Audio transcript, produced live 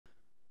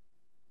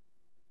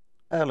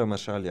Hello,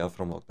 Marshall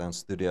from Lockdown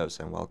Studios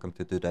and welcome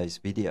to today's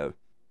video.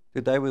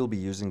 Today we'll be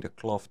using the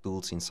cloth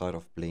tools inside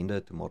of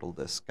Blender to model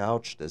this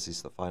couch. This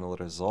is the final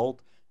result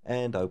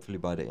and hopefully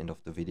by the end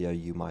of the video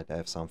you might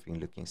have something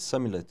looking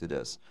similar to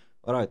this.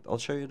 Alright, I'll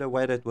show you the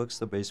way that works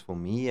the best for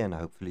me and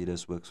hopefully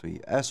this works for you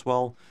as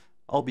well.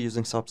 I'll be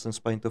using Substance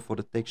Painter for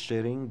the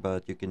texturing,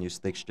 but you can use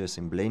textures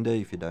in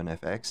Blender if you don't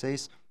have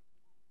access.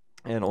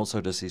 And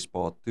also this is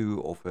part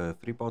 2 of a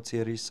 3-part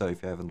series, so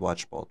if you haven't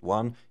watched part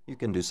 1, you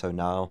can do so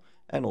now.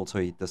 And also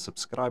hit the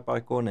subscribe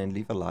icon and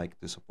leave a like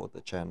to support the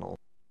channel.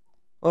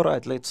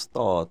 Alright, let's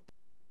start.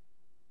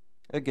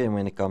 Again,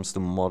 when it comes to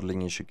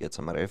modeling, you should get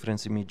some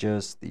reference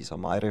images. These are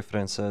my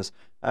references.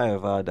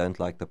 However, I don't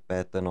like the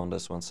pattern on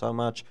this one so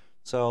much,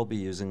 so I'll be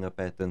using a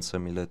pattern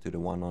similar to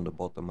the one on the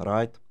bottom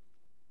right.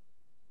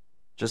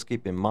 Just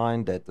keep in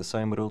mind that the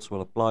same rules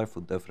will apply for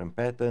different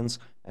patterns,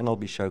 and I'll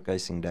be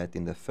showcasing that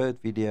in the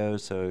third video,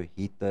 so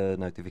hit the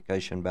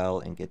notification bell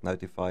and get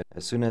notified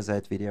as soon as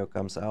that video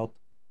comes out.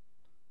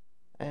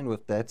 And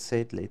with that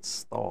said, let's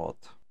start.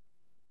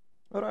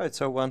 Alright,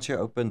 so once you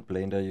open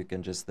Blender, you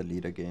can just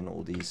delete again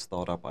all these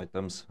startup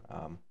items.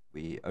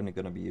 We're only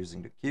going to be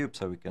using the cube,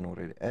 so we can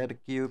already add a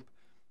cube.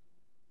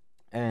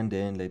 And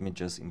then let me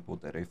just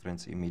import the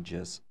reference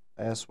images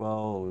as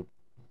well.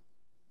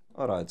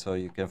 Alright, so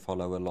you can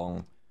follow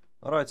along.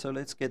 Alright, so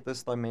let's get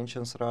this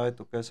dimensions right.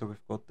 Okay, so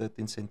we've got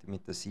 13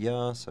 centimeters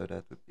here, so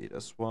that would be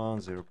this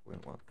one,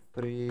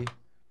 0.13.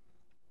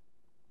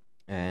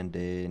 And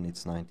then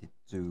it's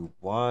 92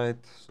 wide,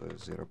 so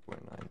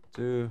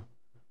 0.92.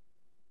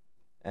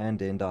 And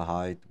then the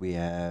height we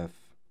have,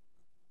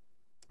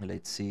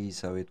 let's see,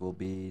 so it will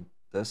be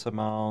this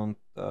amount,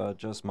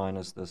 just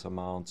minus this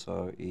amount,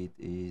 so it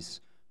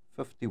is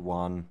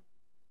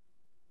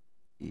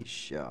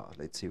 51-ish, yeah,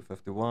 let's see,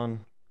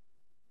 51.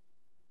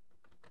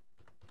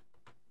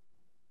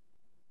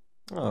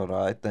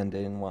 Alright, and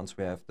then once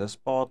we have this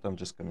part, I'm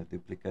just going to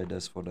duplicate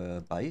this for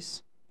the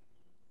base.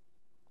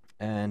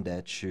 And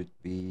that should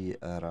be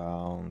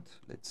around,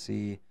 let's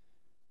see,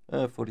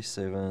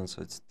 47,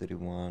 so it's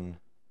 31.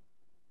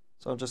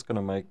 So I'm just going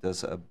to make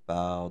this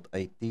about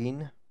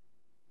 18.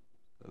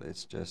 So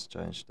let's just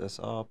change this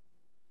up.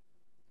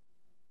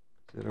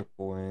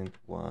 0.18.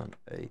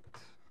 Let's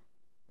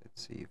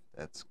see if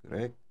that's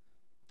correct.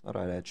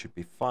 Alright, that should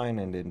be fine.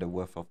 And then the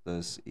width of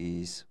this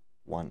is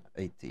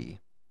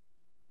 180.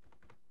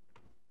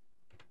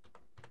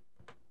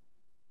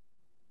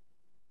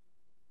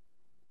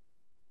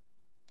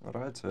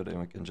 Alright, so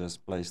then we can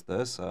just place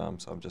this. So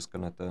I'm just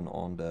going to turn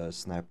on the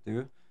snap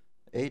to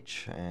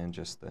edge and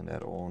just turn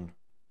that on.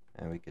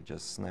 And we can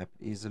just snap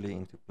easily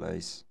into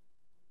place.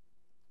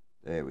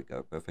 There we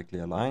go, perfectly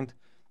aligned.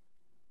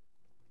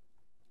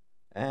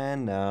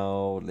 And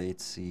now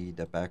let's see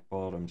the back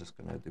part. I'm just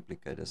going to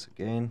duplicate this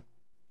again.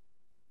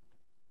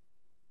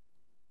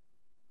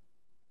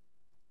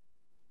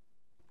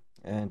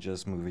 And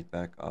just move it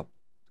back up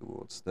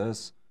towards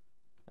this.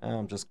 And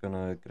I'm just going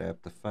to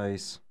grab the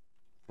face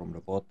from the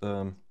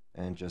bottom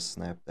and just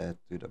snap that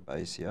to the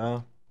base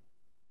here.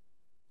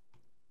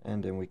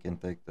 And then we can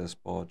take this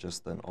part,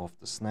 just turn off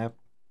the snap.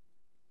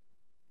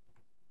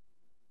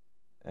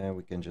 And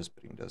we can just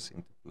bring this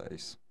into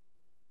place.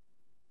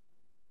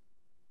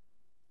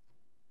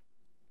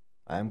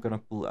 I'm going to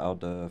pull out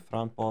the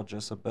front part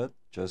just a bit,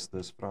 just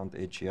this front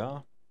edge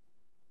here.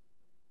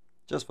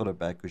 Just for the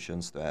back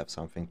cushions to have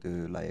something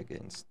to lay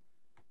against.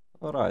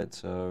 Alright,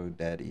 so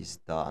that is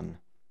done.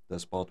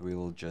 This part we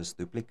will just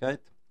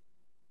duplicate.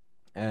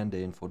 And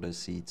then for the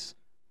seats,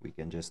 we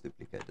can just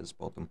duplicate this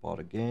bottom part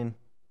again.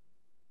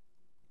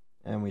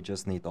 And we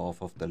just need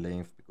half of the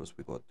length because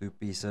we got 2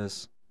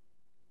 pieces.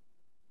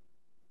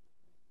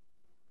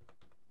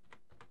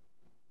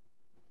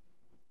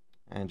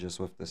 And just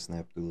with the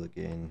snap tool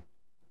again,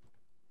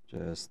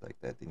 just take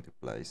that into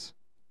place.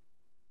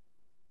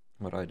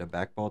 Alright, the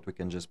back part we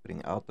can just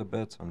bring out a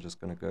bit. So I'm just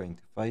going to go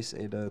into face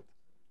edit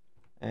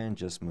and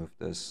just move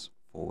this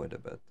forward a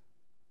bit.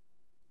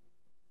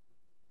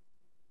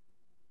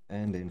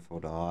 And then for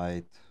the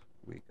height,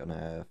 we're gonna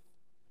have,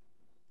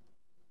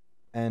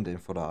 and then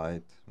for the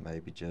height,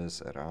 maybe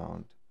just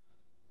around,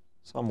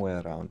 somewhere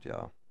around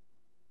here.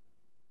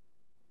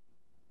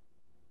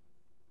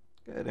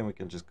 Okay, then we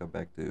can just go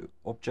back to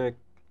object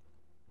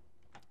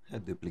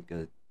and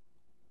duplicate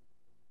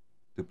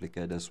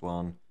this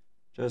one,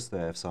 just to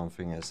have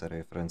something as a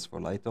reference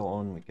for later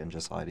on. We can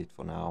just hide it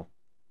for now.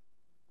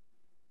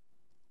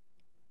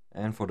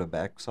 And for the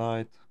back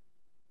side,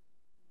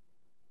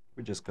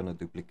 we're just going to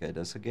duplicate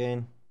this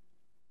again.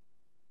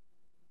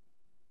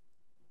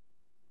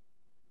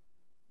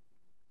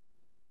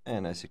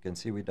 And as you can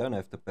see, we don't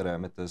have the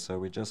parameters, so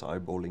we're just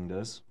eyeballing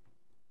this.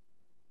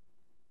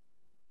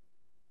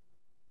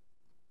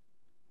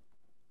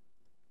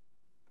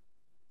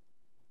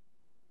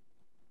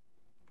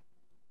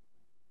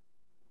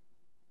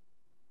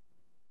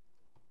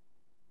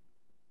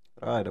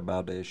 Right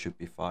about there should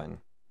be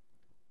fine.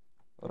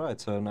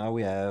 Alright, so now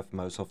we have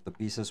most of the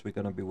pieces we're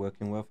going to be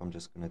working with. I'm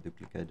just going to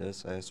duplicate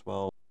this as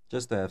well.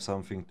 just to have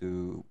something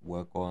to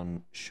work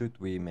on should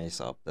we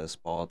mess up this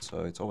part.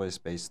 So it's always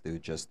best to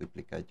just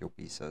duplicate your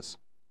pieces.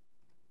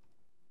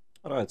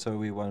 Alright, so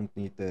we won't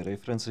need the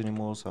reference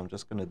anymore, so I'm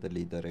just going to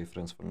delete the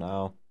reference for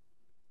now.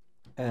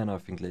 And I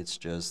think let's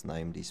just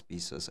name these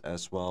pieces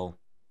as well.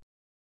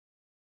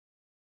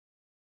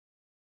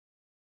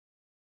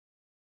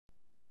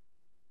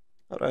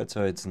 Alright,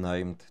 so it's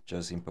named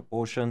just in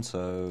proportion,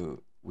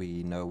 so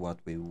we know what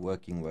we're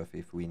working with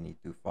if we need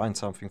to find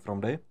something from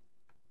there.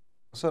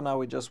 So now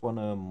we just want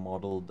to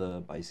model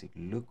the basic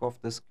look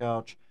of this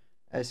couch.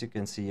 As you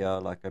can see,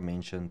 like I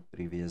mentioned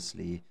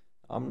previously,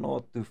 I'm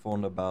not too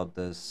fond about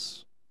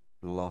this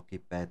blocky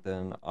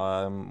pattern.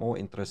 I'm more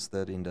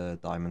interested in the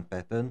diamond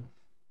pattern.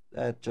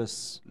 That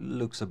just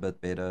looks a bit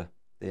better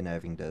than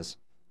having this.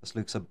 This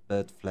looks a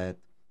bit flat,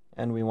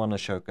 and we want to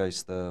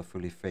showcase the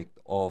full effect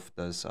of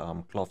this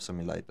cloth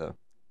simulator.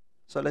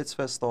 So let's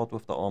first start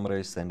with the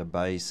armrest and the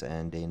base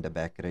and then the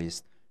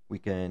backrest. We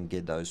can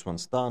get those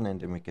ones done,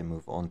 and then we can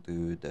move on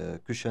to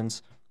the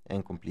cushions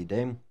and complete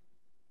them.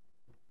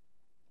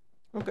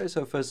 Okay,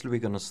 so firstly we're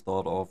going to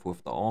start off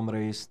with the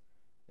armrest,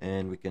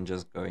 and we can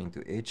just go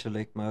into edge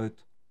select mode,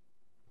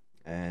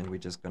 and we're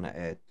just going to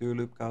add 2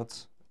 loop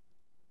cuts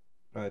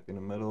right in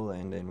the middle,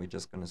 and then we're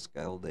just going to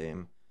scale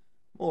them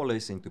more or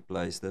less into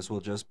place. This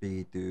will just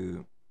be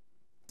to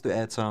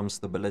add some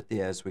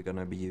stability, as we're going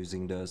to be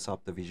using the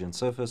subdivision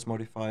surface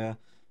modifier.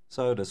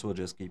 So this will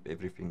just keep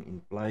everything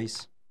in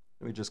place.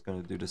 We're just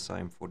going to do the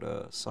same for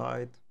the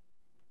side,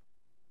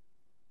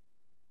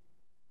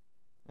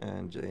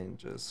 and then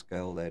just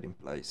scale that in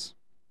place.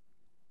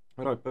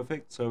 Alright,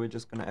 perfect. So we're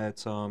just going to add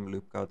some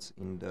loop cuts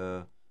in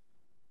the,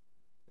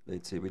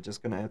 let's see, we're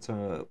just going to add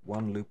some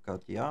 1 loop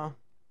cut here,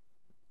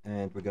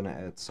 and we're going to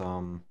add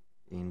some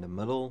in the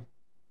middle,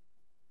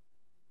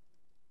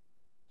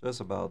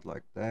 just about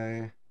like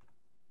there,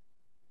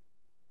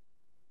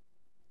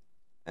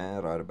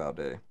 and right about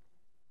there.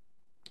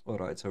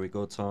 Alright, so we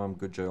got some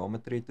good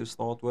geometry to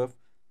start with.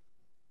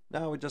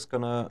 Now we're just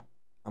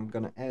I'm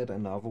gonna add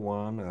another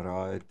one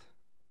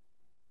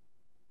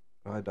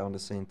right down the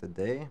center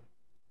there,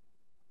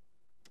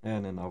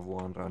 and another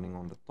one running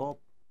on the top,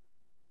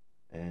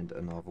 and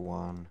another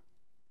one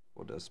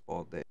for the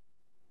spot there.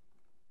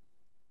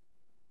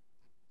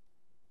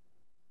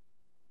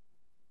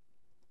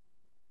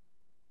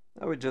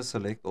 Now we just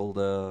select all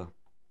the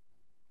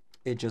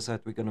edges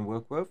that we're gonna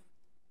work with.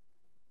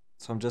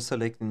 So I'm just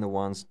selecting the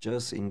ones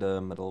just in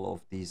the middle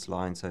of these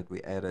lines that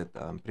we added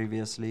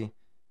previously.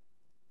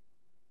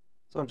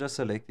 So I'm just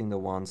selecting the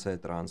ones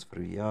that runs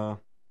through here.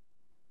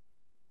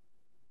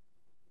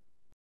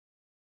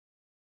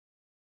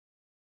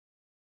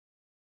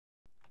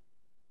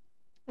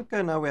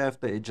 Okay, now we have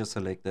the edges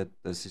selected.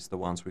 This is the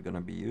ones we're going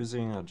to be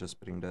using. I'll just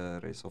bring the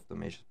rest of the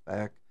mesh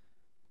back.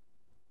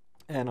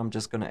 And I'm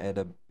just going to add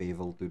a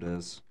bevel to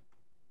this.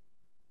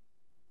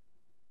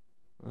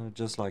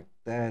 Just like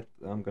that.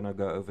 I'm going to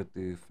go over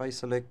to face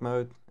select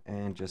mode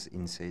and just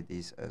insert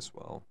these as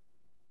well.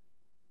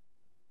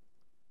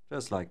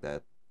 Just like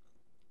that.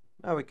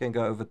 Now we can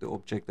go over to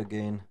object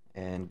again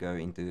and go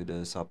into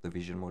the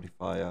subdivision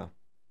modifier.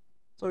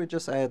 So we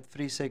just add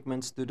 3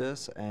 segments to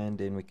this, and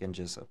then we can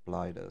just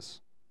apply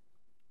this.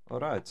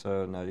 Alright,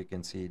 so now you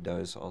can see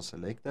those are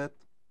selected.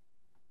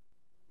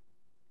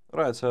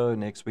 Alright, so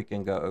next we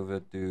can go over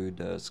to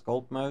the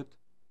sculpt mode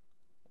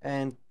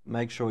and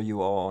make sure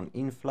you are on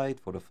inflate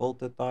for the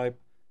filter type,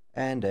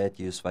 and that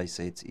use face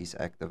sets is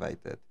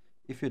activated.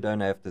 If you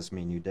don't have this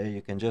menu there,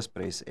 you can just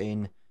press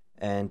N,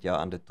 and yeah,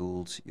 under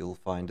tools you'll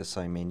find the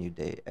same menu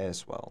there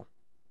as well.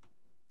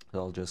 So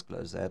I'll just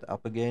close that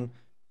up again.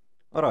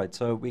 Alright,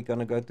 so we're going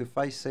to go to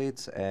face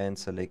sets and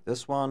select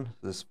this one.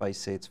 This face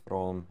sets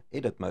from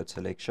edit mode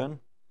selection,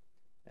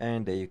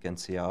 and there you can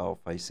see how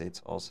face sets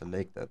are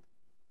selected.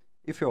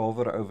 If you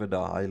hover over the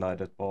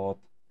highlighted part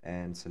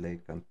and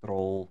select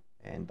Control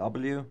and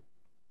W,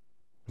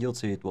 you'll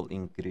see it will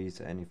increase,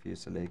 and if you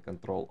select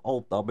Control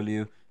Alt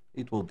W,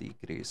 it will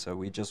decrease. So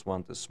we just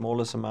want the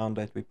smallest amount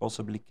that we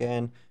possibly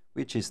can,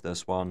 which is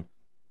this one.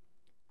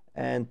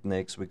 And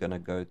next we're going to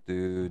go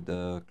to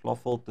the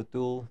cloth filter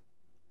tool.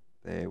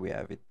 There we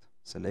have it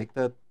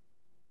selected.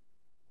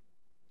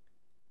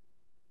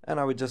 And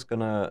now we're just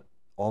going to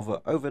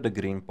hover over the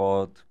green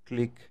part,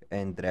 click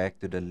and drag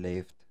to the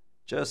left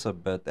just a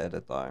bit at a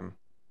time.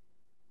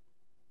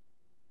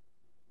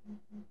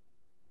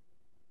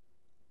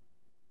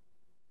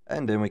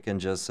 And then we can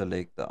just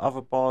select the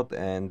other part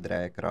and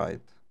drag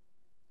right.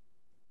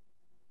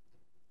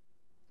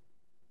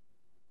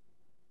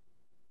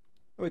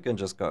 We can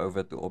just go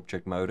over to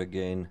object mode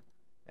again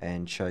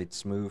and shade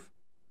smooth.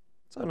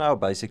 So now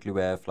basically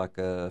we have like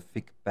a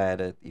thick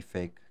padded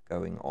effect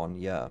going on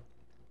here.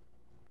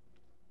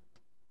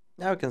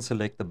 Now we can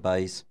select the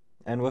base,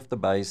 and with the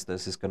base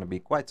this is going to be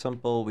quite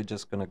simple. We're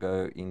just going to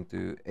go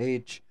into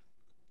edge,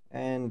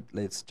 and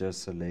let's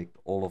just select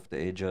all of the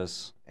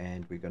edges,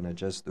 and we're going to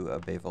just do a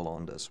bevel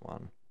on this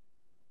one.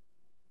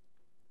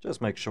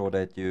 Just make sure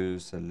that you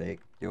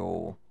select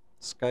your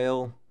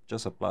scale,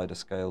 just apply the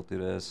scale to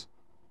this.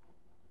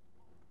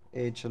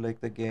 edge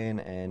select again,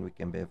 and we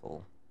can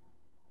bevel.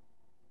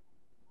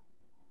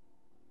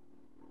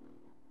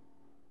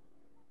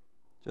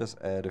 Just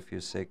add a few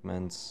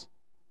segments.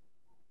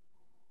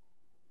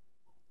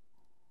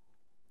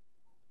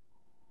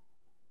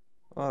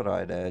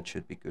 Alright, that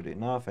should be good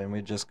enough, and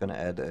we're just gonna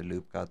add a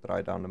loop cut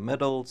right down the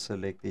middle,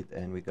 select it,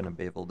 and we're gonna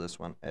bevel this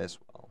one as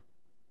well.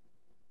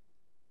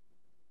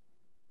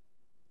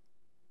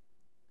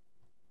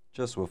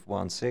 Just with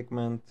one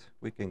segment,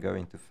 we can go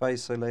into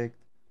face select,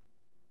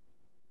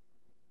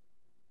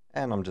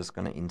 and I'm just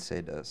gonna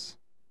insert this.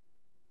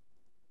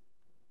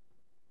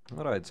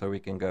 Alright, so we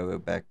can go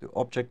back to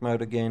object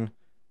mode again,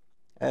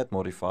 add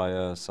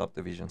modifier,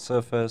 subdivision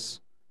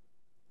surface,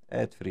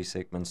 add 3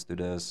 segments to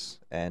this,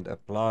 and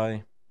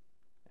apply.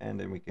 And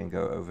then we can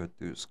go over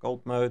to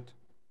sculpt mode,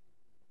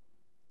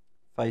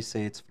 face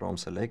sets from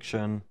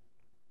selection,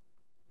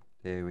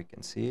 there we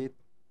can see it,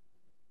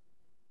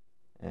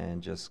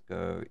 and just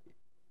go,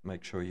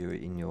 make sure you're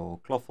in your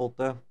cloth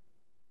filter.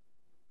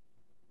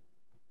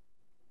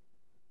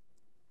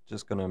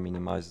 Just gonna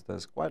minimize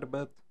this quite a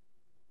bit,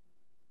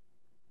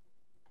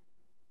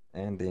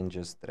 and then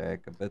just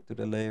drag a bit to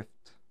the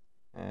left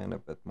and a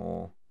bit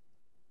more,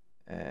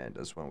 and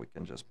this one we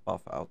can just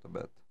buff out a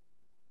bit.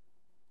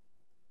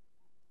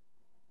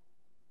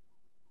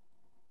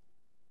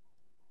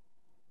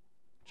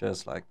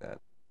 Just like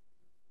that.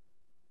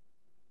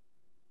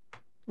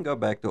 Go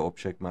back to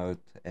object mode,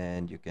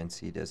 and you can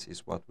see this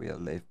is what we are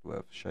left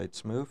with, shade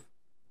smooth.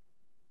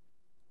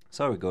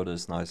 So we got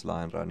this nice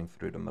line running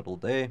through the middle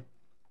there,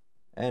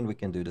 and we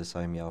can do the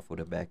same here for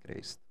the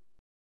backrest.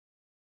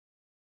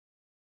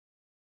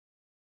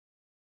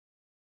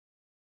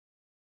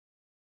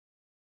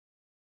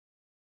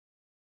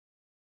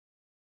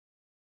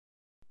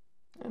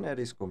 And that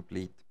is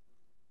complete.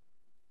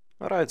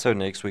 Alright, so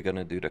next we're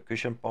gonna do the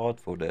cushion part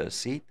for the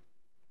seat.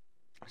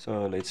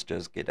 So let's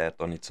just get that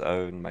on its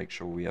own, make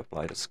sure we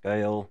apply the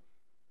scale.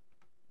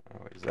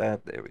 Where is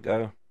that? There we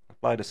go.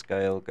 Apply the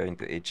scale, go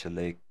into edge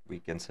select, we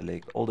can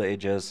select all the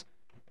edges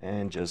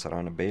and just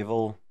run a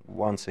bevel,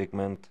 one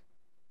segment,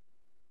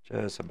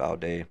 just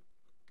about there.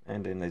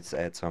 And then let's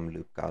add some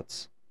loop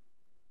cuts.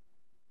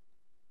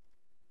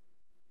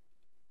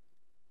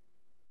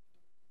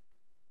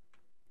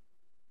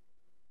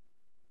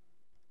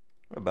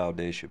 About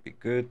there should be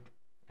good,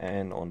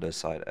 and on this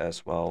side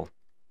as well.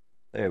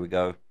 There we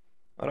go.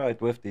 Alright,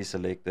 with these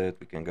selected,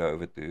 we can go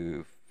over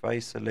to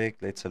face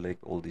select. Let's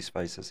select all these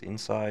faces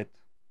inside.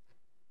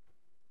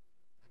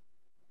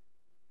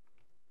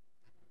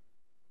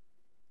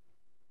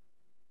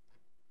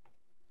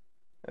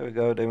 There we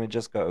go. Then we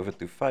just go over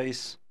to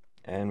face,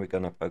 and we're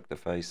gonna poke the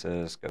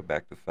faces, go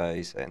back to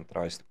face, and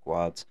trace the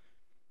quads.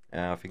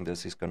 And I think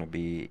this is gonna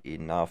be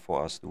enough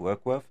for us to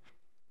work with.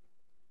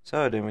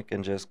 So then we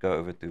can just go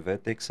over to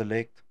vertex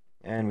select,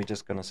 and we're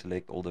just gonna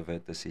select all the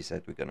vertices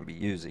that we're gonna be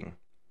using.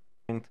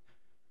 And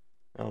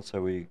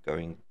also we're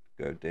going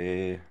to go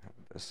there,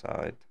 the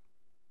side.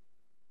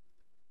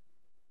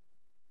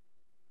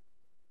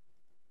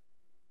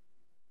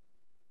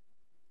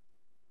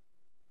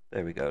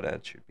 There we go,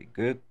 that should be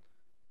good.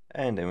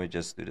 And then we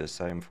just do the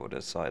same for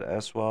the side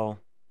as well.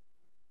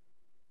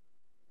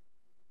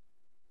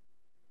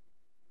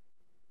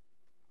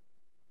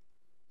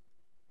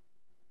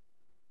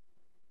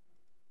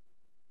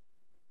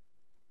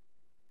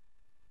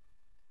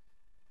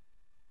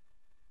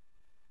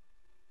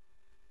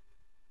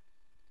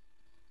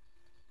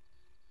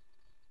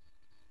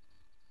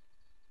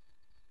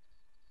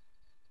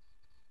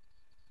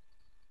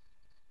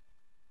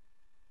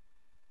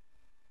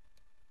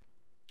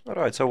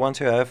 Alright, so once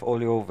you have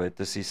all your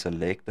vertices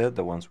selected,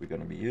 the ones we're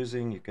going to be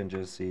using, you can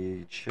just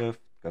see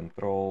Shift,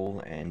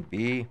 Control, and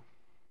B.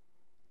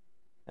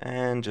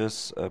 And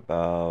just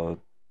about,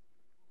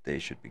 they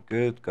should be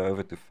good. Go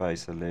over to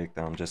face select,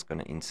 and I'm just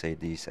going to insert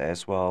these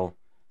as well.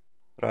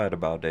 Right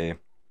about there.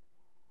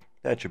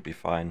 That should be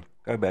fine.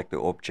 Go back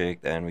to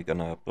object, and we're going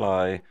to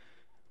apply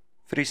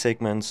 3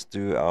 segments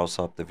to our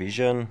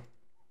subdivision.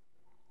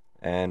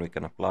 And we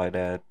can apply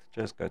that.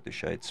 Just go to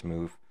shade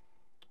smooth.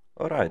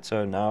 Alright,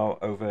 so now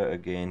over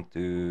again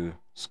to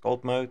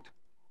sculpt mode,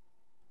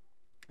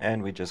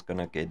 and we're just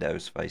gonna get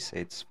those face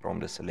sets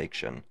from the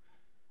selection.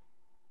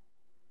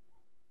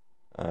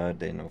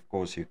 Then of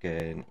course you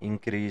can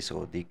increase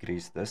or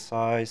decrease the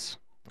size.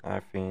 I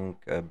think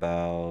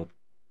about,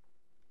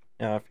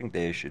 yeah, I think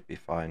there should be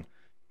fine.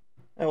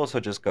 And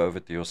also just go over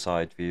to your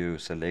side view,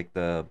 select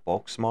the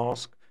box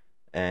mask,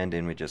 and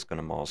then we're just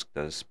gonna mask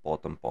this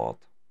bottom part.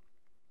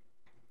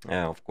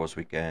 And of course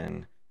we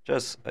can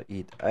just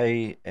hit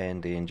A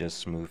and then just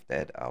smooth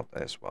that out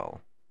as well.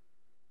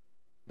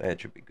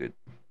 That should be good.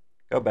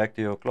 Go back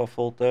to your cloth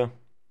filter,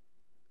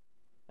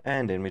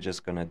 and then we're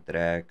just gonna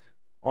drag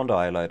on the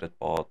highlighted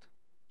part,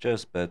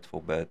 just bit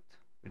for bit.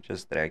 We're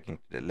just dragging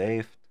to the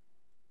left.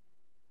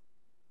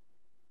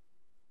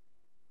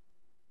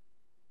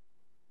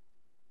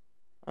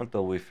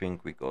 Until we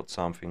think we got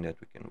something that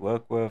we can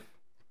work with.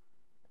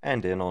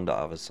 And then on the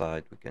other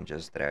side, we can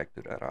just drag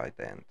to the right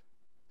hand.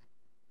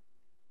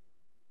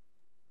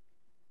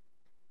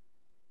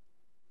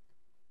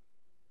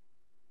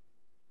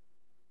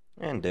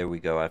 And there we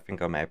go. I think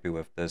I'm happy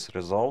with this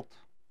result.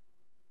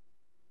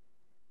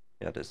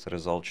 Yeah, this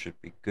result should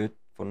be good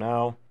for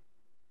now.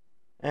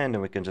 And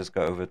then we can just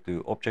go over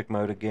to object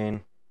mode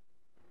again.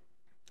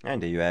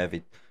 And there you have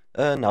it.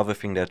 Another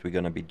thing that we're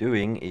going to be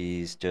doing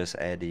is just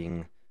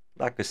adding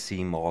like a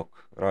C mark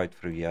right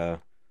through here.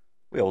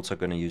 We're also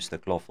going to use the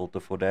cloth filter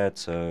for that.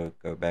 So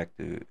go back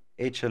to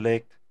edge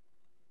select.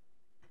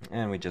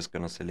 And we're just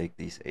going to select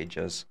these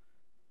edges.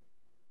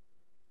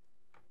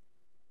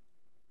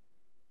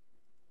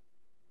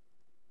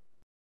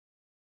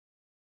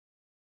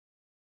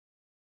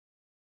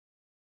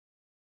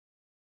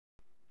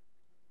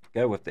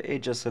 Okay, with the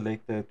edges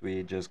selected,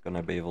 we're just going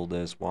to bevel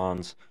this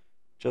once,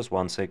 just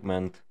one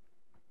segment.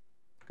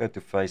 Go to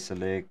face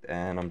select,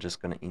 and I'm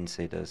just going to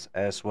insert this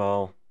as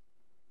well.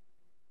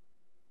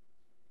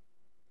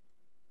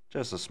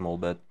 Just a small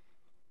bit.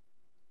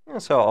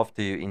 And so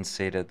after you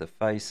inserted the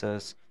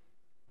faces,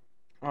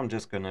 I'm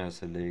just going to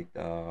select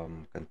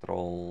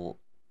control.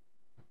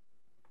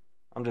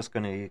 I'm just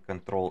going to hit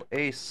Control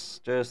S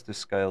just to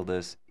scale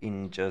this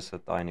in just a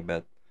tiny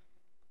bit.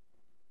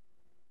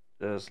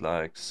 Just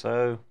like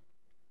so.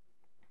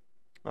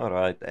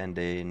 Alright, and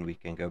then we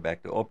can go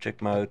back to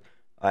object mode.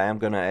 I am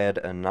going to add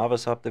another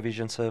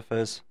subdivision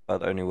surface,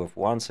 but only with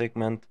one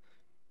segment,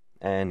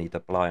 and hit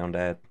apply on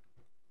that.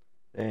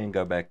 Then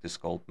go back to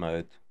sculpt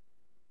mode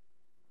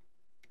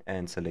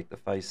and select the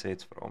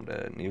facets from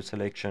the new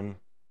selection.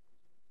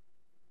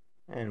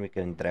 And we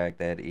can drag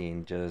that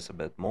in just a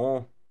bit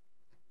more.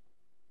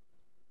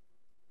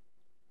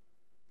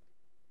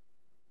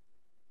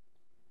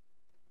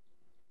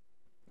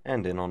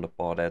 And then on the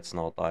part that's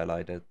not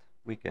highlighted,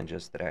 we can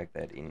just drag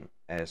that in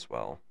as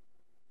well.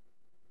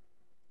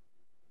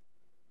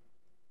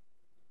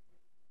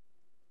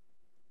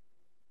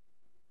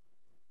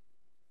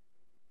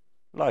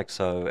 Like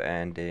so.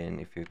 And then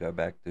if you go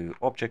back to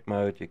object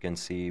mode, you can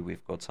see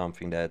we've got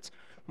something that's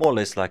more or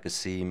less like a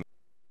seam.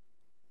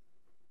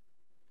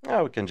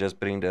 Now we can just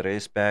bring the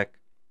rest back,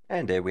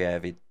 and there we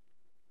have it.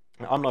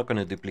 I'm not going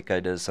to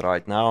duplicate this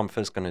right now. I'm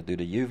first going to do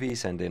the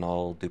UVs, and then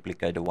I'll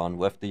duplicate the one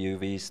with the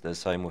UVs. The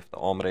same with the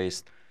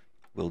armrest.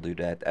 We'll do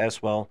that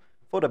as well.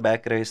 For the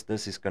backrest,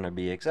 this is going to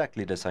be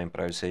exactly the same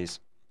process.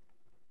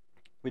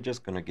 We're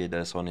just going to get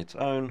this on its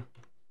own.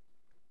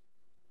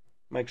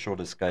 Make sure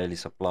the scale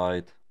is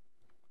applied.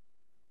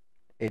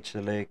 Edge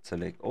select,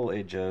 select all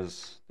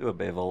edges, do a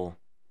bevel.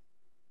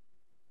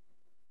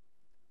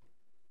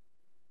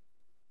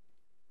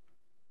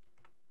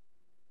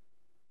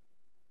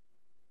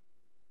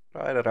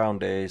 Right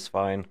around there is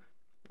fine.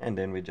 And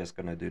then we're just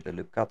going to do the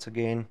loop cuts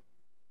again.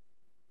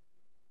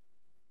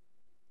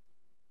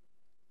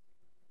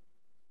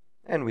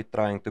 And we're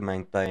trying to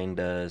maintain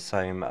the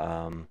same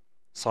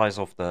size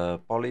of the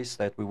polys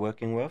that we're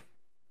working with.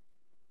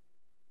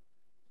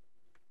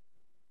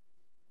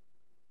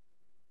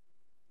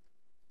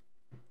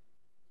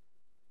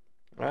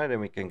 Right, then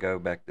we can go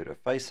back to the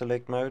face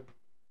select mode.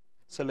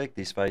 Select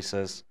these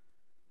faces,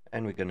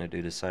 and we're going to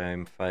do the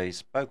same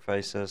face, poke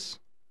faces,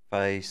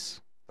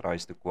 face,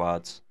 rise to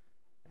quads,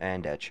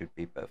 and that should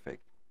be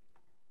perfect.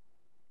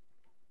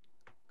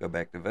 Go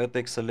back to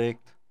vertex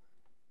select,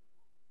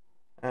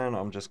 and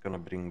I'm just going to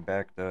bring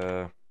back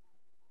the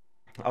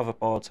other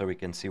part so we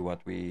can see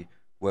what we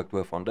worked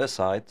with on this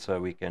side, so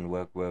we can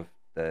work with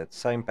the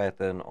same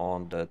pattern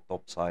on the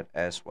top side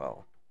as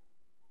well.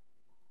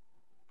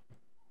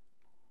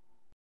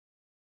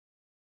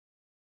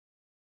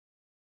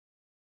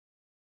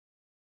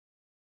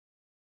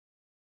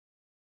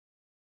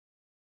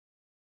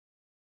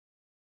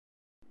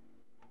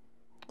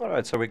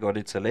 Alright, so we got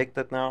it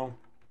selected now,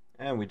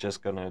 and we're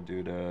just gonna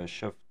do the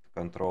shift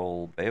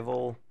control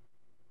bevel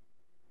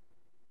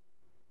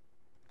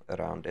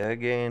around there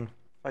again,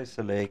 face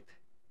select,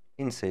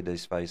 insert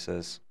these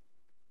faces,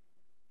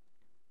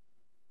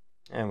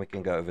 and we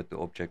can go over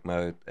to object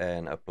mode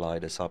and apply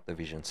the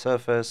subdivision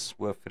surface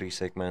with 3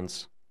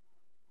 segments.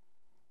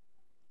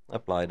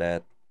 Apply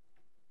that.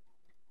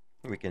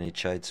 We can hit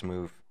shade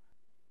smooth.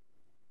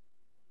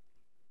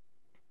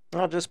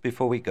 Now just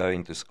before we go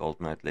into sculpt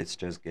mode, let's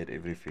just get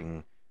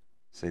everything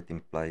set in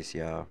place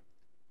here.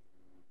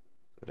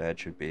 So that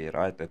should be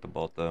right at the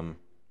bottom.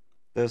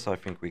 This I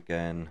think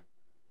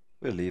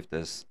we'll leave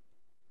this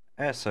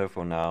as so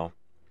for now.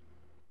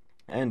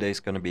 And there's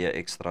going to be an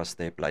extra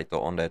step later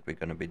on that we're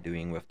going to be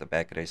doing with the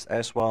backrest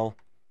as well.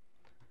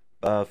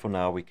 But for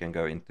now we can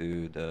go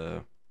into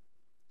the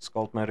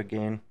sculpt mode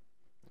again.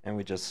 And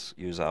we just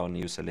use our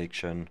new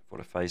selection for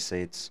the face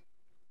sets.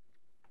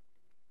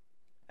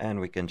 And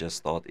we can just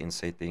start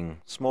inserting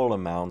small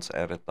amounts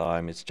at a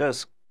time. It's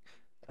just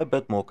a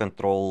bit more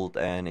controlled,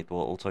 and it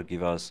will also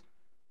give us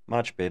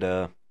much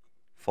better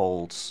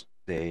folds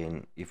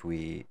than if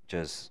we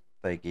just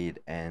take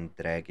it and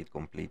drag it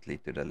completely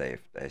to the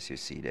left, as you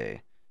see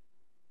there,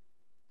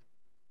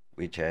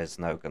 which has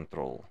no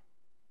control.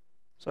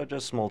 So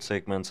just small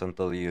segments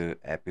until you're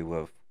happy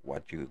with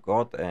what you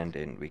got, and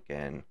then we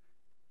can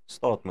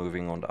start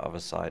moving on the other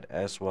side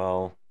as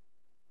well.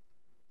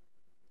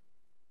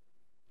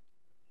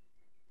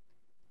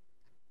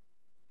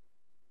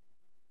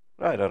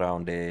 right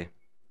around there.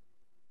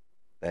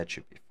 That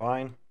should be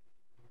fine.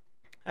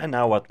 And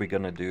now what we're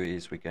gonna do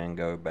is we can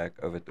go back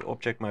over to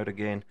object mode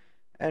again,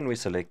 and we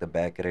select the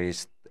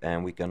backrest,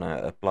 and we're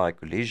gonna apply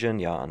collision,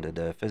 yeah, under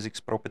the physics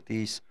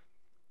properties.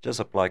 Just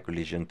apply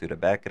collision to the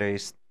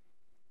backrest.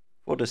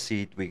 For the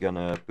seat, we're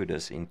gonna put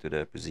this into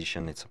the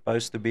position it's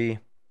supposed to be.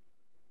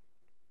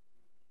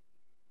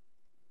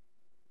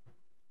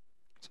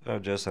 So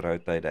just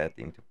rotate that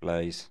into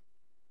place.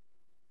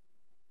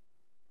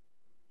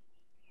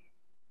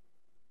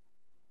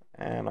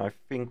 And I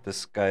think the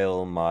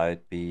scale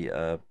might be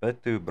a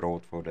bit too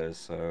broad for this,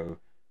 so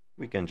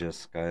we can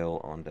just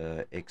scale on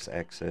the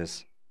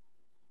x-axis.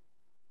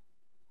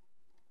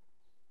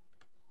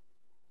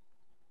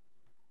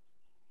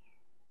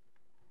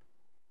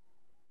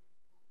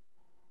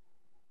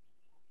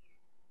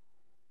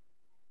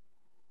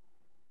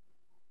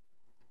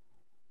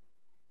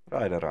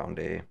 Right around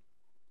there.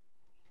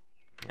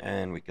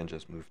 And we can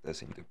just move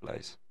this into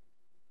place.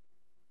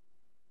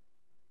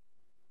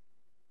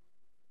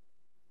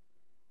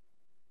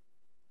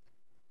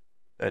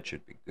 That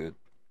should be good.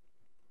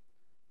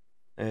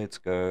 Let's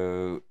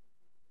go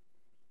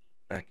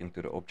back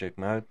into the object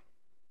mode.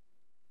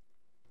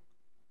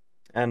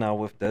 And now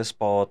with this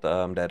part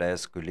that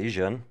has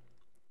collision,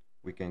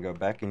 we can go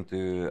back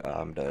into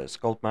the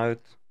sculpt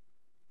mode.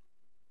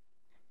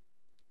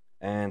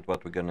 And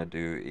what we're gonna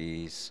do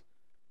is,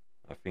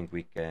 I think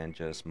we can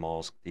just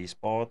mask these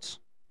parts.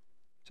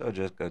 So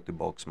just go to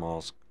box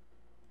mask.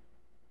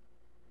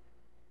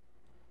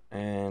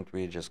 And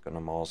we're just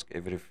gonna mask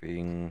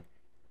everything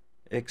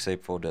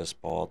except for this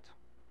part.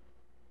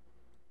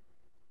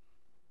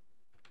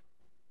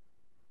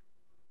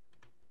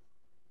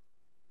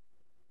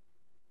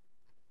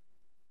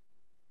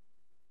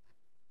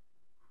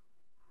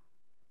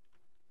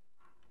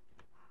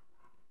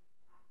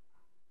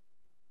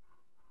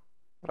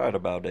 Right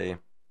about there.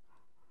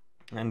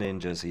 And then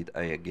just hit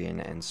A again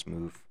and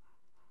smooth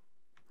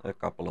a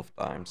couple of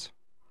times.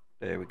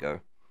 There we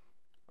go.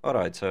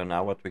 Alright, so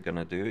now what we're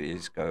gonna do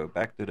is go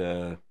back to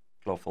the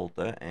cloth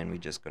filter, and we're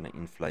just gonna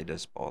inflate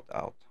this part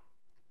out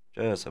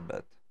just a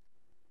bit.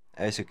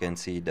 As you can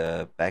see,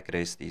 the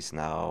backrest is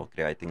now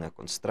creating a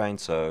constraint,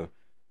 so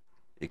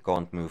it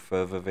can't move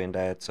further than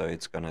that, so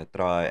it's gonna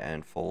try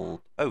and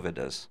fold over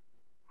this.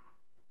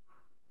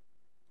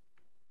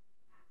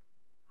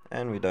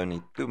 And we don't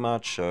need too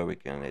much, so we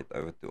can head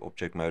over to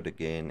object mode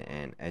again,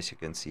 and as you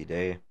can see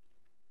there,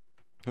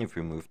 if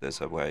we move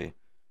this away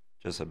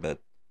just a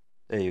bit,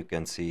 there you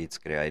can see it's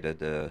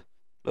created a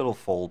little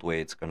fold where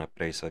it's gonna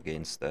press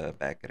against the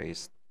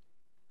backrest.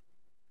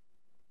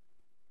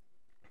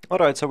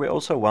 Alright, so we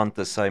also want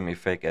the same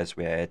effect as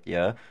we had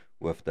here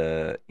with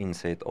the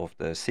inset of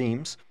the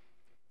seams.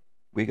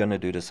 We're gonna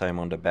do the same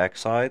on the back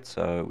side,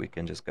 so we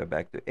can just go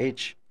back to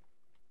edge,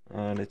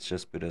 and let's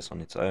just put this on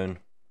its own.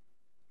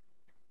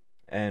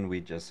 And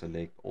we just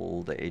select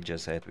all the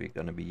edges that we're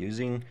gonna be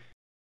using.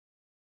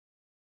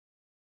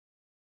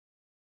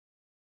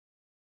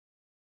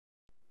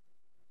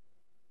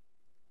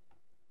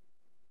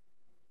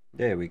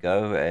 There we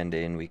go, and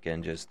then we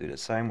can just do the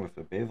same with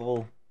the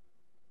bevel.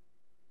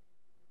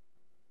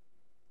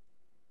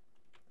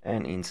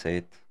 And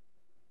inset.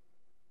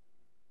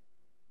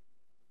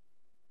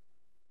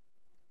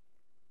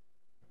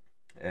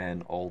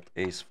 And Alt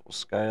S for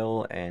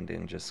scale, and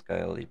then just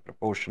scale it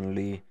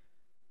proportionally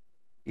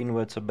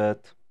inwards a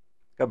bit.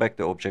 Go back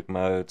to object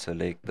mode,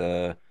 select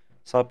the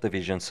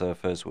subdivision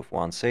surface with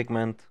one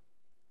segment.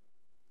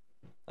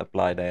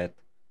 Apply that.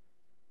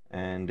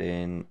 And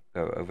then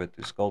go over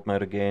to sculpt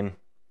mode again,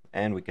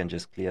 and we can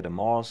just clear the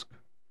mask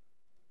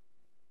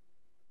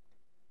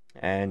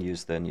and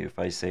use the new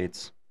face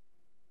sets.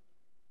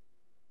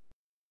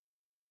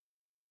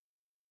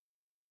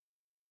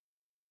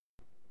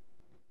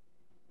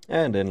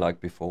 And then, like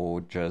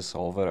before, just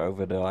hover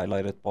over the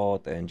highlighted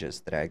part and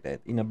just drag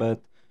that in a bit,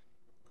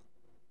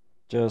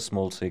 just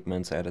small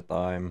segments at a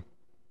time.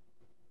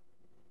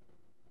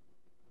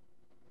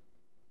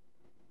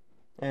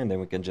 And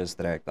then we can just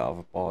drag the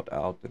other part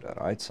out to the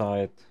right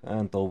side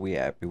until we're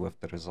happy with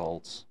the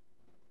results.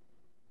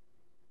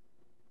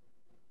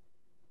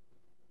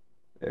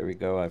 There we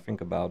go, I think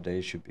about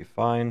there should be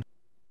fine.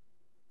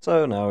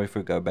 So now if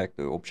we go back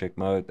to object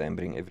mode and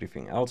bring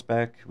everything else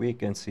back, we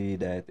can see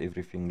that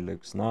everything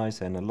looks nice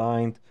and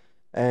aligned,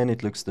 and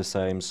it looks the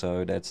same,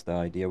 so that's the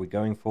idea we're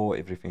going for.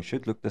 Everything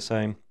should look the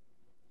same.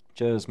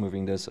 Just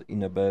moving this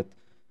in a bit.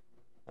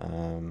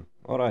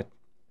 Alright,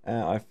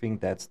 I think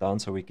that's done,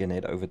 so we can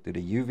head over to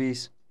the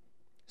UVs.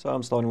 So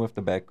I'm starting with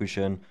the back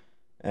cushion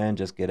and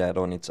just get that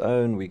on its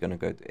own. We're going to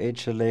go to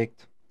edge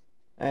select,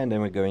 and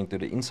then we're going to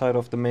the inside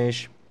of the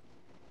mesh.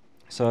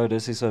 So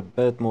this is a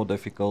bit more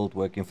difficult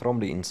working from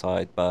the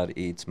inside, but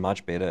it's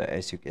much better.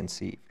 As you can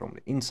see from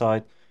the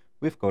inside,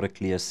 we've got a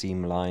clear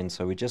seam line,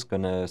 so we're just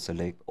gonna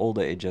select all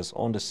the edges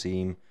on the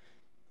seam.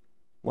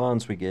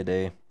 Once we get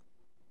there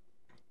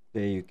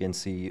you can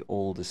see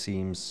all the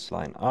seams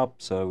line up,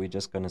 so we're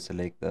just gonna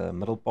select the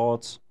middle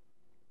parts.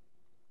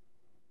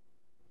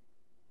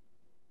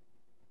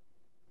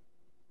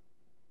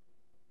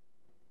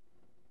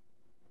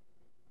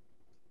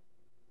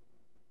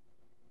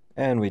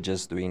 And we're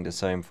just doing the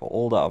same for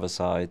all the other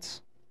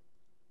sides.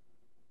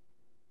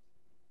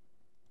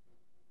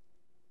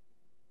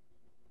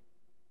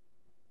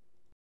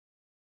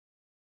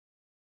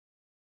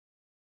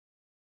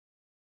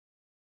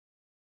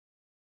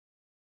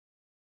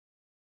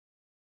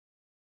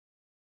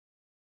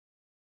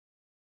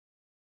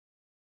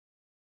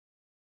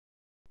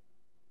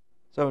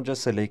 So I'm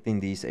just selecting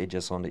these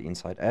edges on the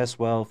inside as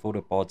well for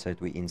the parts that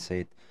we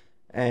inset.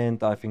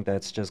 And I think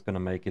that's just going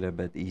to make it a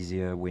bit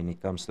easier when it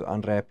comes to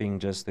unwrapping,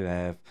 just to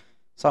have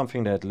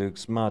something that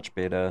looks much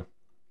better.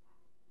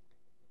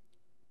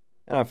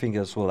 And I think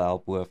this will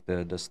help with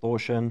the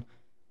distortion.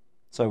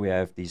 So we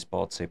have these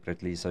parts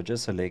separately. So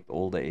just select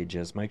all the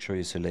edges. Make sure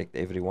you select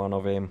every one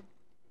of them.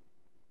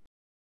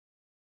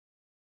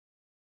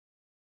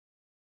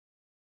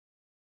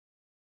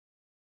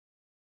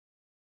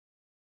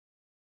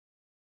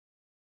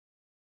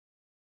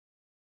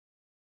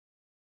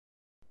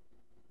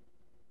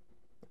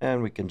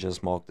 And we can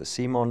just mark the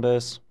seam on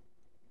this.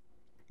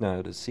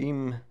 Now the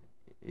seam,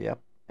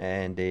 yep.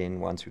 And then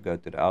once we go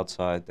to the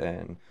outside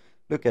and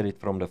look at it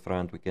from the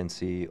front, we can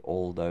see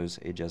all those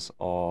edges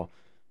are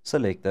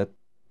selected.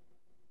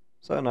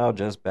 So now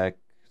just back,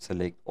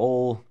 select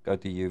all, go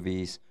to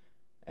UVs,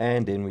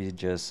 and then we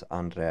just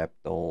unwrap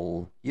the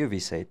whole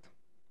UV set.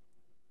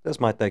 This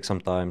might take some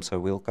time, so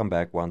we'll come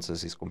back once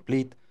this is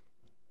complete.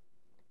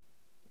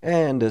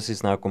 And this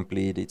is now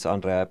complete, it's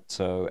unwrapped,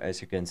 so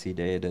as you can see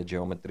there, the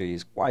geometry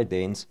is quite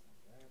dense,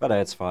 but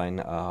that's fine.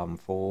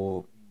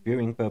 For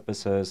viewing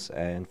purposes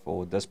and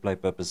for display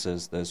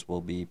purposes, this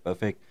will be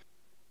perfect.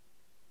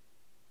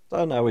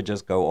 So now we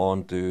just go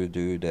on to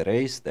do the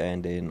rest,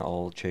 and then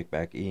I'll check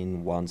back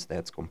in once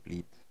that's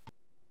complete.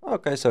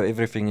 Okay, so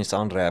everything is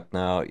unwrapped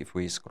now. If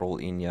we scroll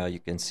in here, you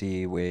can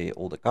see where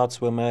all the cuts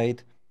were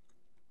made.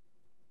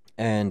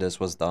 And this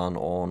was done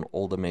on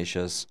all the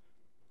meshes.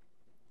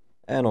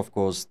 And of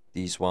course,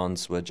 these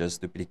ones were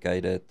just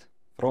duplicated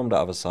from the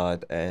other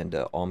side and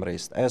the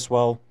armrest as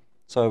well.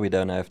 So we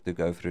don't have to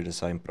go through the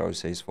same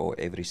process for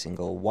every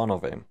single one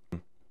of them.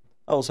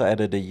 I also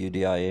added a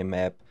UDIM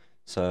map.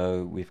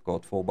 So we've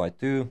got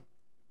 4x2.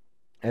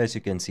 As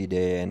you can see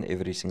there, and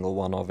every single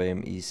one of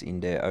them is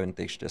in their own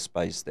texture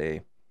space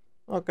there.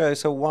 Okay,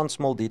 so one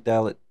small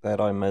detail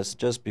that I missed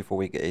just before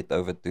we get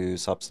over to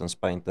Substance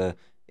Painter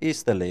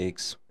is the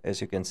legs.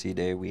 As you can see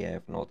there, we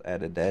have not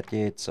added that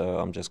yet, so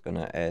I'm just going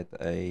to add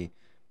a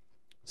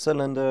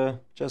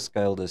cylinder, just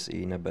scale this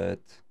in a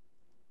bit,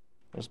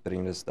 just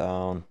bring this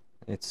down,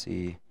 let's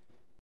see.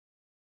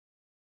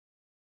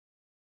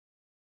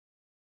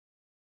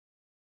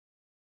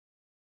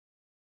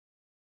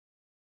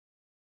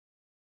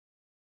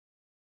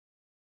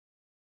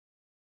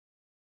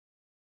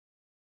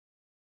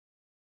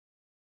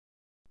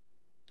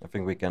 I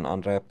think we can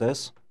unwrap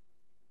this.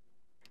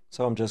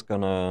 So I'm just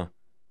gonna,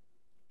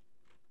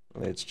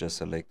 let's just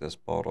select this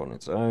part on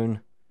its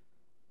own.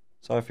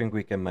 So I think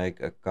we can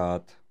make a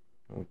cut.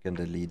 We can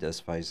delete this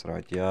face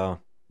right here.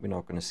 We're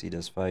not going to see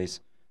this face.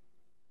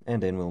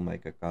 And then we'll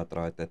make a cut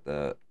right at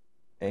the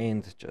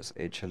end. Just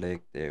edge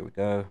select. There we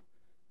go.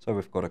 So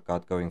we've got a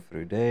cut going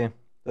through there.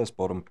 This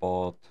bottom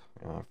part,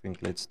 I think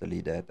let's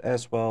delete that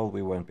as well.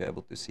 We won't be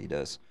able to see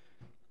this.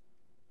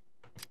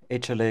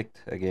 Edge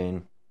select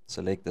again.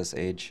 Select this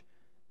edge.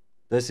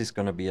 This is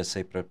going to be a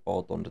separate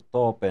part on the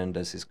top, and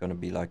this is going to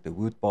be like the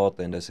wood part,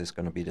 and this is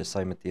going to be the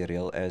same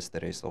material as the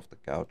rest of the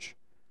couch.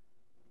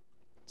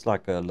 It's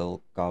like a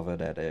little cover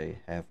that I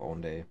have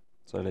on there.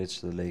 So let's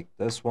select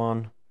this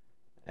one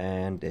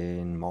and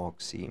then mark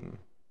seam.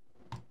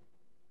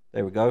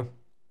 There we go.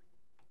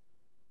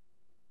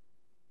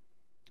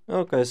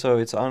 Okay, so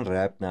it's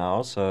unwrapped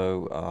now.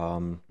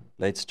 So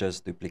let's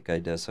just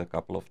duplicate this a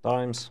couple of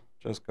times.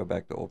 Just go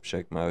back to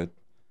object mode,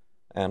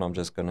 and I'm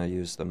just gonna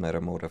use the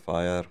mirror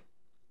modifier.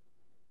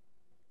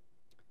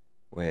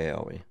 Where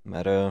are we?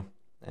 Mirror,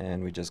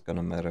 and we're just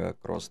gonna mirror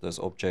across this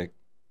object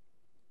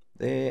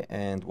there,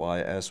 and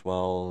Y as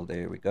well.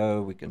 There we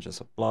go. We can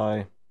just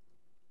apply,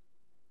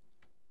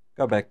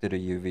 go back to the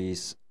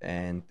UVs,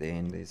 and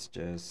then let's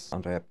just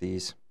unwrap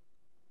these.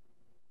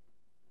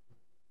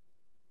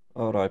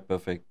 Alright,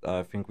 perfect.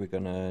 I think we're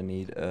gonna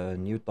need a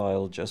new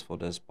tile just for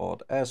this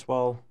part as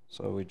well.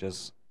 So we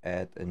just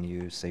add a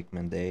new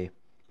segment there.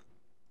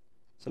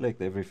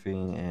 Select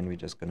everything, and we're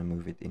just gonna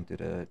move it into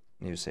the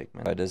new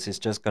segment. This is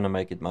just gonna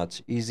make it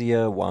much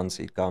easier once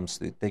it comes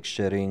to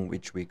texturing,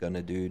 which we're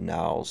gonna do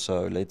now.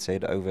 So let's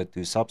head over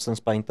to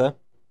Substance Painter.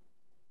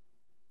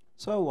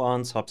 So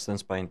once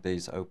Substance Painter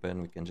is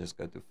open, we can just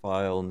go to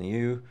File,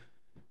 New,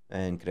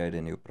 and create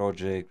a new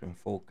project in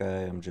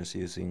 4K. I'm just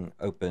using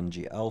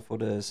OpenGL for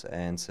this,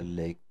 and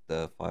select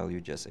the file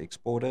you just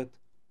exported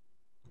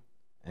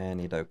and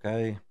hit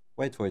OK.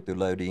 Wait for it to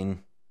load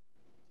in.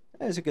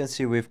 As you can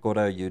see, we've got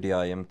our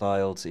UDIM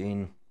tiles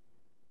in,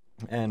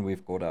 and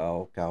we've got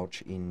our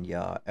couch in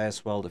here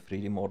as well, the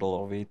 3D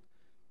model of it.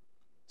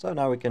 So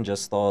now we can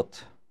just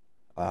start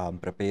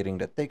preparing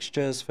the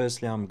textures.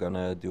 Firstly, I'm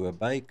gonna do a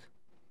bake.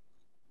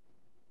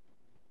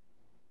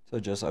 So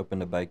just open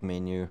the bake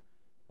menu.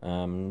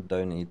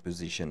 Don't need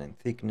position and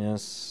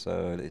thickness,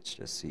 so let's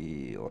just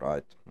see.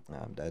 Alright,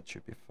 that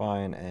should be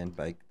fine, and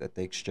bake the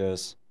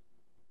textures.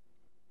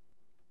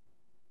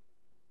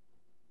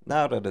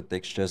 Now that the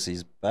textures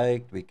is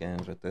baked, we can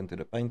return to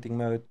the painting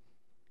mode.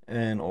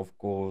 And of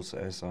course,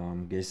 as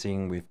I'm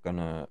guessing, we're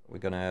gonna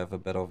have a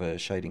bit of a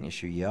shading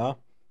issue here,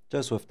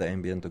 just with the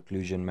ambient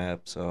occlusion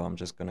map. So I'm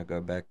just gonna go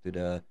back to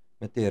the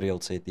material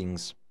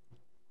settings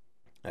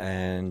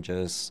and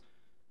just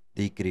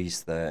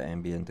decrease the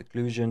ambient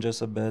occlusion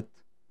just a bit,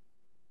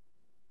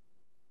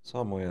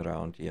 somewhere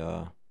around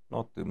here,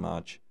 not too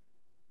much.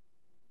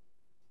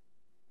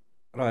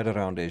 Right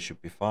around there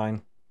should be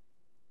fine,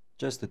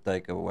 just to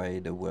take away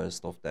the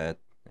worst of that.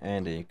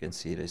 And then you can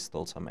see there's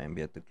still some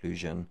ambient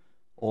occlusion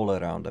all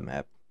around the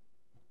map.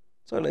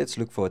 So let's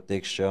look for a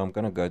texture. I'm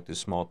gonna go to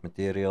Smart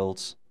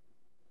Materials.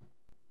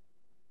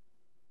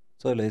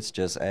 So let's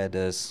just add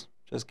this,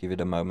 just give it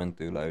a moment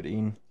to load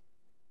in.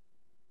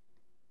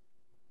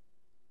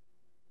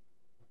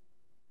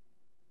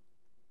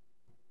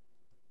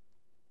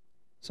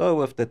 So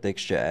with the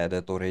texture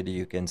added already,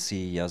 you can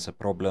see there's a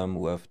problem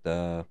with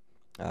the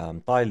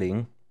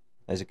tiling.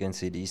 As you can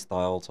see, these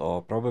tiles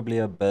are probably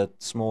a bit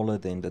smaller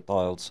than the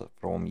tiles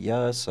from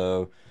here,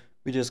 so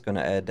we're just going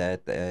to add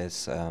that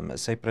as a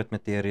separate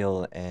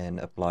material and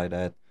apply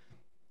that.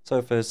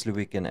 So firstly,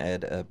 we can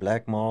add a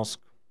black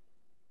mask,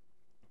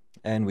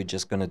 and we're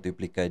just going to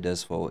duplicate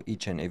this for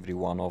each and every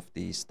one of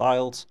these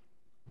tiles.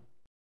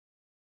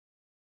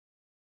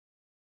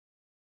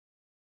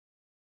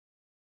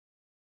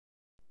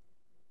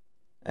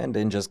 And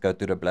then just go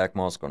to the black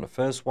mask on the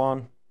first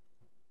one.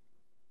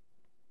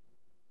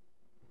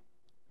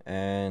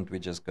 And we're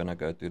just gonna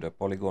go to the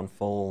polygon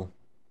fill,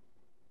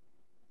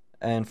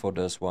 and for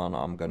this one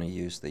I'm gonna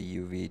use the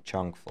UV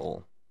chunk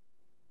fill.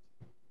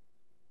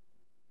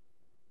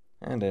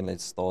 And then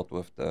let's start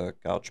with the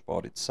couch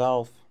part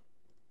itself.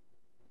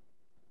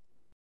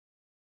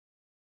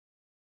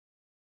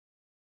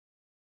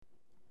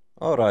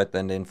 Alright,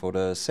 and then for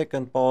the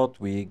second part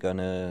we're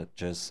gonna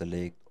just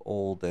select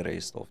all the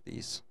rest of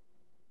these.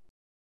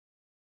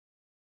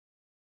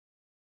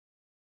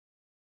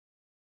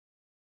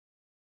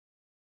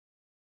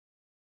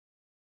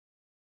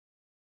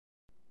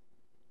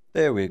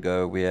 There we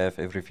go, we have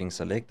everything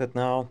selected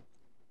now.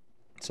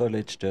 So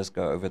let's just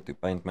go over to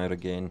paint mode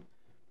again,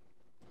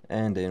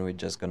 and then we're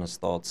just gonna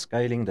start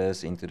scaling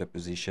this into the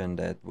position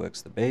that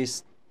works the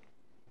best.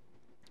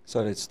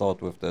 So let's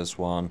start with this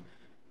one,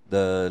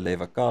 the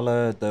leather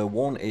color, the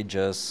worn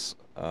edges.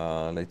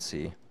 Let's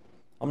see,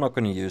 I'm not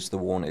going to use the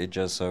worn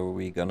edges, so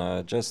we're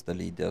gonna just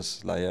delete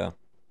this layer,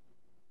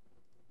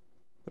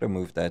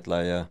 remove that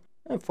layer.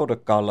 And for the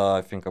color,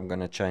 I think I'm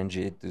gonna change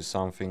it to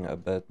something a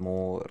bit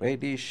more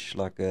reddish,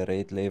 like a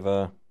red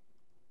leather,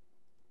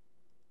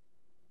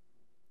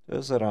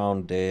 just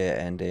around there.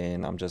 And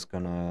then I'm just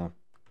gonna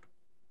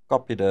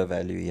copy the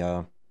value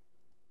here,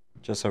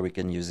 just so we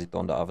can use it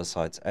on the other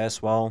sides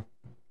as well.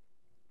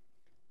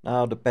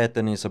 Now the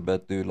pattern is a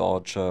bit too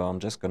large, so I'm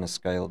just gonna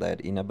scale that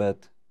in a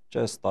bit,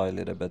 just style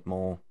it a bit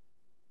more,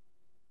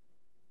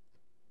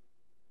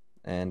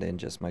 and then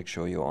just make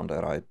sure you're on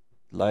the right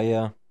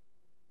layer.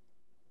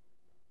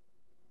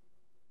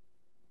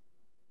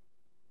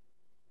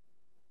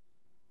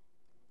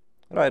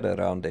 Right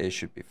around there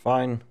should be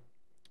fine.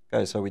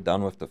 Okay, so we're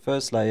done with the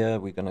first layer.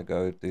 We're gonna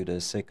go to the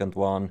second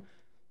one.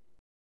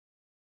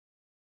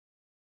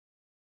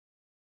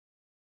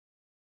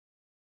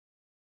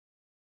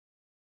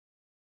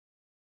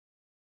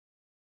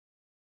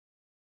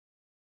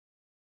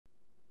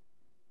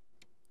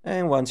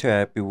 And once you're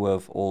happy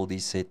with all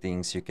these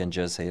settings, you can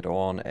just head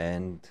on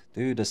and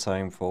do the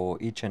same for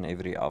each and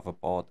every other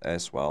part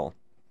as well.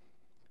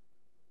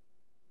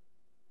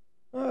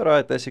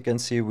 Alright, as you can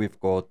see, we've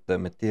got the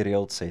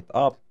material set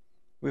up.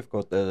 We've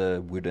got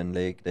the wooden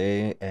leg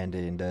there, and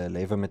then the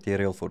leather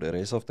material for the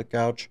rest of the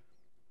couch.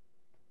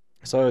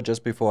 So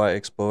just before I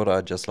export,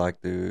 I'd just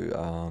like to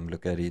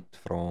look at it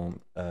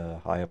from a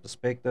higher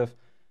perspective.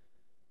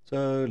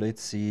 So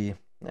let's see,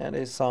 and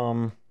there's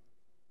some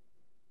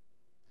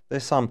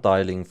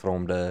tiling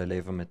from the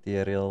leather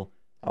material,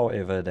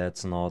 however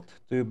that's not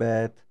too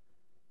bad.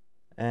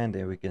 And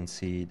there we can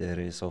see the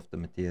rest of the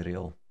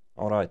material.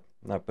 Alright,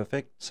 now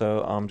perfect.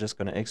 So I'm just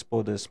going to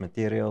export this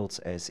materials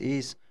as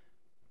is,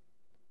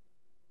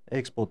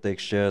 export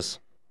textures,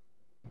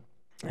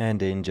 and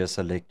then just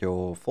select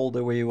your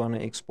folder where you want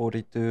to export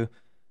it to,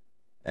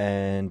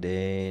 and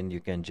then you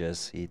can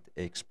just hit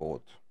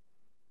export.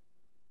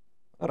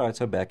 Alright,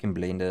 so back in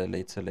Blender,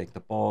 let's select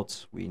the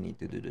parts we need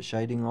to do the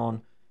shading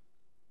on.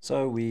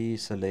 So we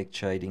select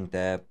shading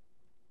tab,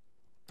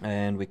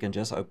 and we can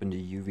just open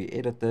the UV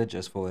editor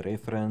just for a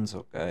reference.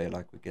 Okay,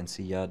 like we can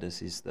see here,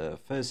 this is the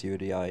first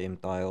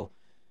UDIM tile,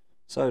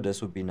 so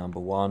this would be number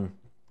 1.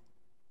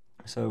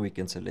 So we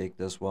can select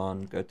this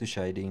one, go to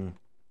shading,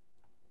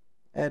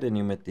 add a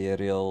new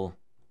material,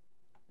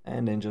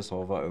 and then just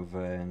hover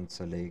over and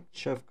select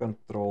Shift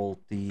Control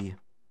T,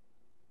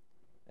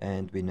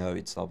 and we know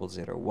it's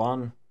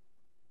 001.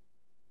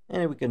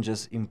 And we can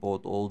just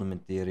import all the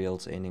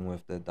materials ending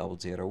with the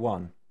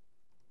 001.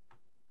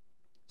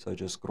 So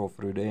just scroll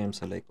through them,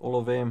 select all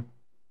of them.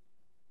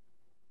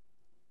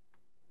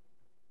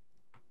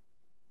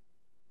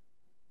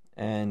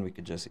 And we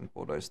could just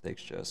import those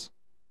textures.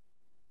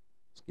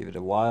 Let's give it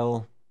a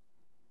while.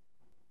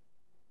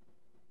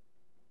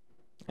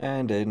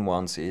 And then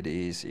once it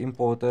is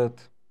imported,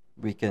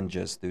 we can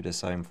just do the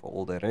same for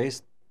all the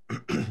rest.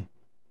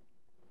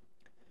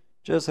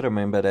 Just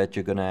remember that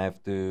you're gonna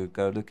have to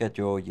go look at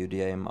your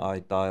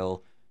UDMI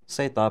tile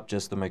setup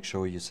just to make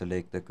sure you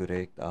select the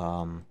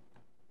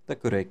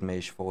correct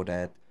mesh for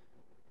that.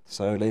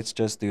 So let's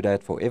just do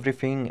that for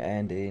everything,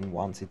 and then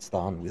once it's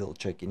done, we'll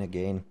check in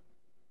again.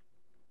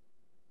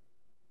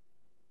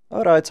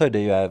 Alright, so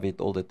there you have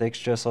it. All the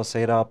textures are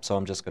set up. So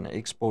I'm just going to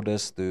export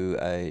this to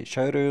a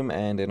showroom,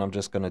 and then I'm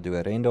just going to do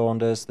a render on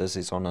this. This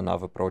is on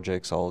another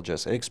project, so I'll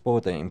just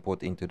export and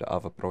import into the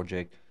other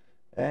project.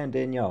 And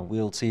then yeah,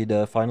 we'll see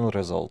the final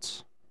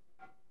results.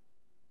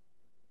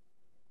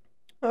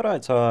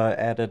 Alright, so I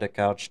added a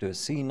couch to a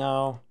scene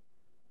now.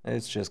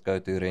 Let's just go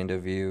to render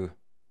view.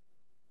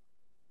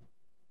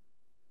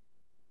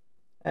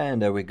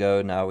 And there we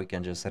go. Now we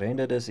can just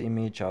render this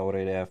image. I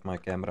already have my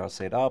camera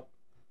set up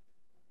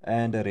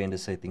and the render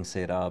settings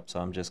set up, so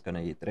I'm just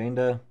gonna hit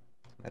render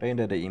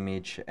the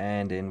image,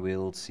 and then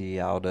we'll see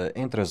how the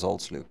end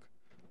results look.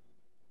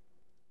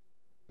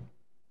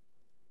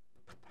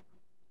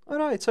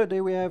 Alright, so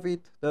there we have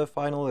it, the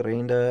final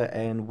render,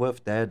 and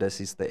with that,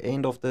 this is the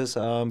end of this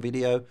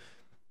video.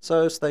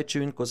 So stay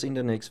tuned, because in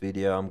the next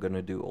video I'm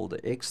gonna do all the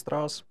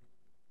extras.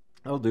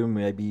 I'll do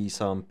maybe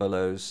some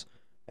pillows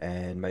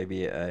and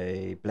maybe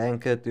a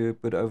blanket to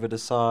put over the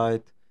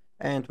side,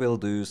 and we'll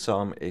do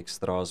some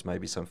extras,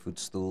 maybe some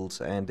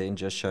footstools, and then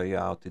just show you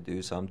how to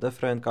do some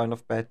different kind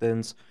of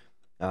patterns.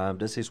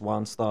 This is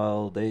one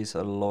style. There's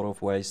a lot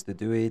of ways to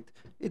do it.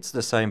 It's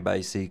the same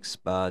basics,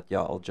 but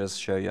yeah, I'll just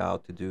show you how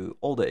to do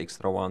all the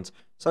extra ones.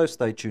 So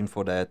stay tuned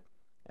for that,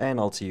 and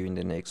I'll see you in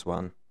the next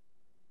one.